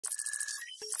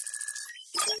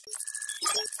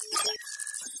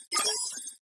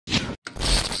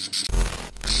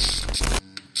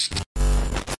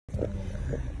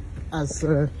As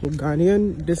a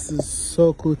Ghanaian, this is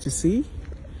so cool to see.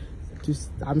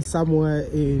 I'm somewhere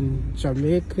in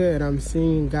Jamaica and I'm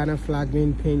seeing Ghana flag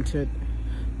being painted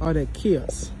on the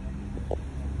kiosks.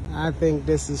 I think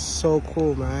this is so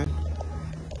cool, man.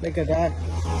 Look at that.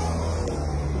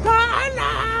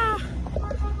 Ghana!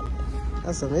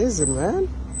 That's amazing, man.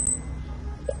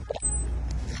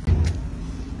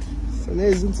 It's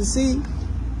amazing to see.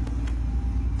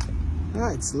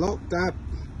 Ah, it's locked up.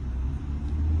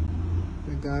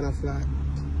 The Ghana flag.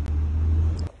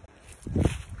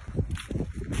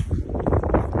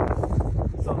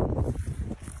 So,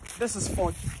 this is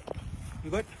for, you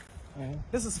good?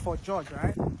 This is for George,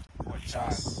 right? For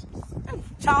Charles.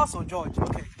 Charles or George?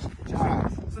 Okay.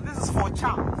 Charles. So this is for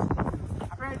Charles.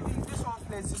 Apparently, this one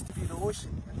place used to be the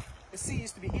ocean. The sea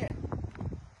used to be here.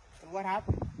 And what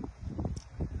happened?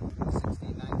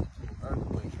 1692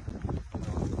 earthquake.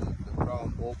 The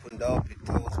ground opened up, it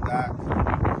closed back,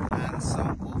 and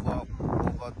sunk over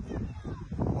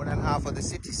more than half of the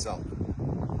city sunk.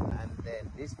 And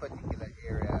then this particular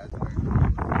area is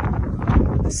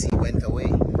where the sea went away.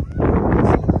 So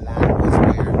the land was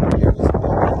where there was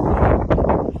water.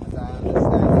 As I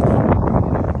understand it,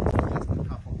 just the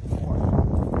top of the fort.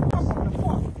 Top of the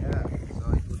fort? Yeah, so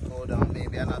it would go down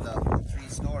maybe another 3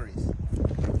 stories.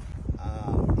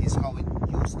 Is how it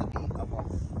used to be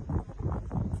above.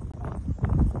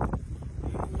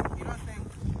 You don't think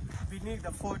beneath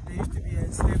the fort there used to be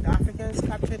enslaved Africans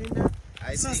captured in there?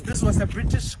 Since this was a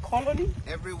British colony?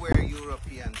 Everywhere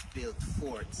Europeans built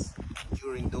forts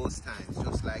during those times,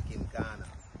 just like in Ghana,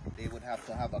 they would have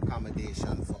to have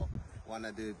accommodation for one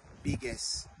of the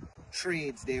biggest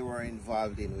trades they were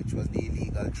involved in, which was the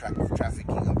illegal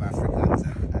trafficking of Africans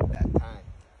at that time.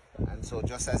 And so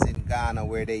just as in Ghana,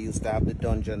 where they used to have the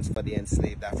dungeons for the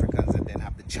enslaved Africans and then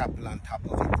have the chapel on top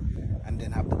of it, and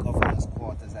then have the governor's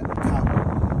quarters at the top,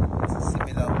 it's a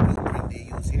similar blueprint they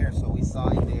use here. So we saw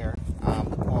in there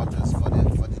the quarters for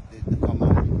the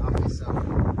command officer.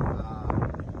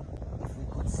 If we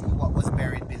could see what was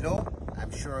buried below,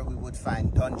 I'm sure we would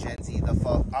find dungeons either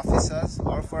for officers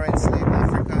or for enslaved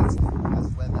Africans, as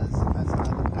well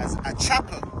as a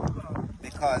chapel,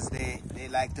 because they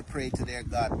like to pray to their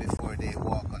God before they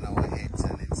walk on our heads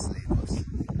and enslave us.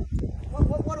 What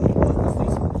was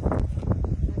this?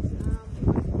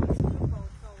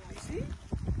 See?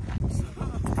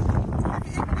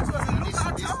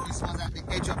 This was at the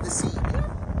edge of the sea.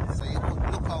 So you could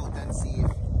look out and see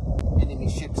if enemy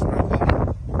ships were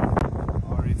coming,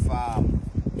 or if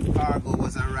cargo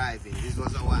was arriving. This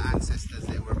was our ancestors,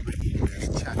 they were bringing their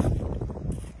chattel.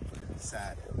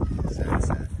 Sad.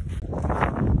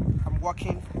 I'm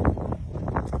walking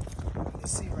on the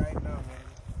sea right now,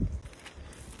 man.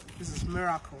 This is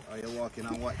miracle. Oh, you're walking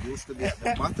on what used to be at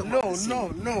the bottom of the sea?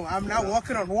 No, I'm not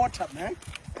walking on water, man.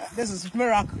 This is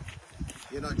miracle.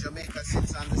 You know, Jamaica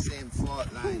sits on the same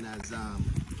fault line as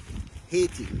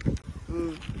Haiti.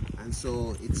 And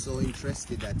so it's so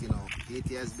interesting that, you know,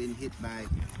 Haiti has been hit by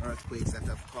earthquakes that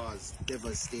have caused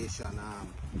devastation,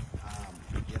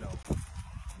 you know,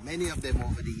 many of them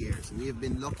over the years. We have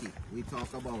been lucky. We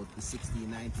talk about the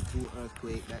 1692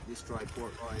 earthquake that destroyed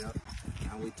Port Royal,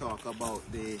 and we talk about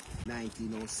the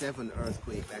 1907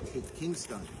 earthquake that hit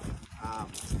Kingston.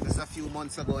 Just a few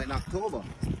months ago in October,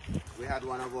 we had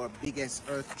one of our biggest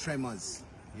earth tremors,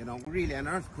 you know, really an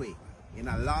earthquake in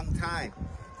a long time.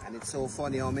 And it's so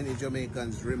funny how many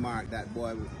Jamaicans remark that,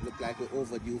 boy, we look like we're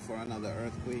overdue for another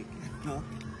earthquake.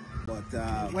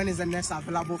 But when is the next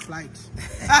available flight?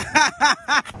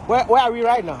 Where are we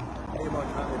right now? Plymouth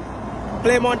Avenue.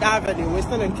 Plymouth Avenue. We're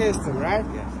still in Kingston, right?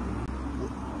 Yes.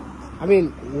 I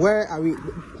mean, where are we?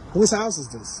 Whose house is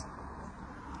this?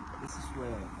 This is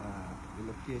where the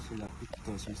location that Peter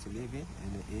Tosh used to live in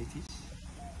the 80s.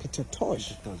 Peter Tosh?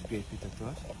 Peter Tosh, great Peter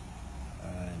Tosh.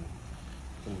 And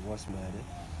he was murdered.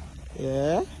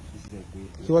 Yeah?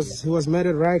 This is He was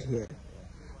murdered right here.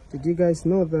 Did you guys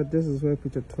know that this is where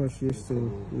Peter Tosh used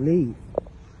to live?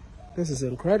 This is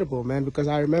incredible, man, because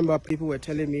I remember people were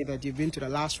telling me that you've been to the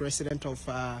last resident of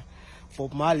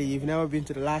Bob Marley. You've never been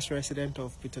to the last resident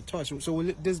of Peter Tosh. So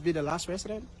will this be the last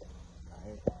resident?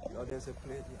 No, there's a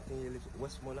place, I think he lives in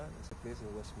Westmoreland. There's a place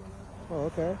in Westmoreland. Oh,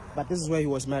 okay. But this is where he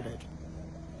was murdered.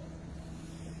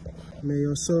 May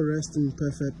your soul rest in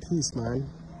perfect peace, man.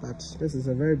 But this is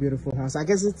a very beautiful house. I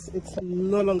guess it's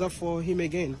no longer for him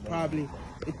again. Probably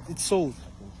it's sold.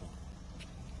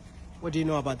 What do you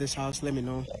know about this house? Let me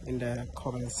know in the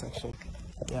comment section.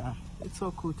 Yeah, it's so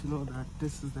cool to know that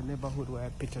this is the neighborhood where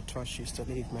Peter Tosh used to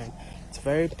live, man. It's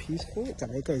very peaceful.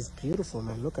 Jamaica is beautiful,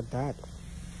 man. Look at that.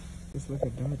 Just look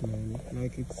at that, man.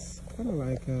 Like, it's kind of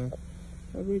like a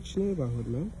rich neighborhood,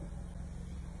 man.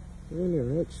 Really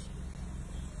rich.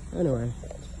 Anyway,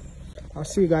 I'll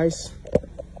see you guys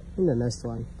in the next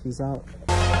one. Peace out.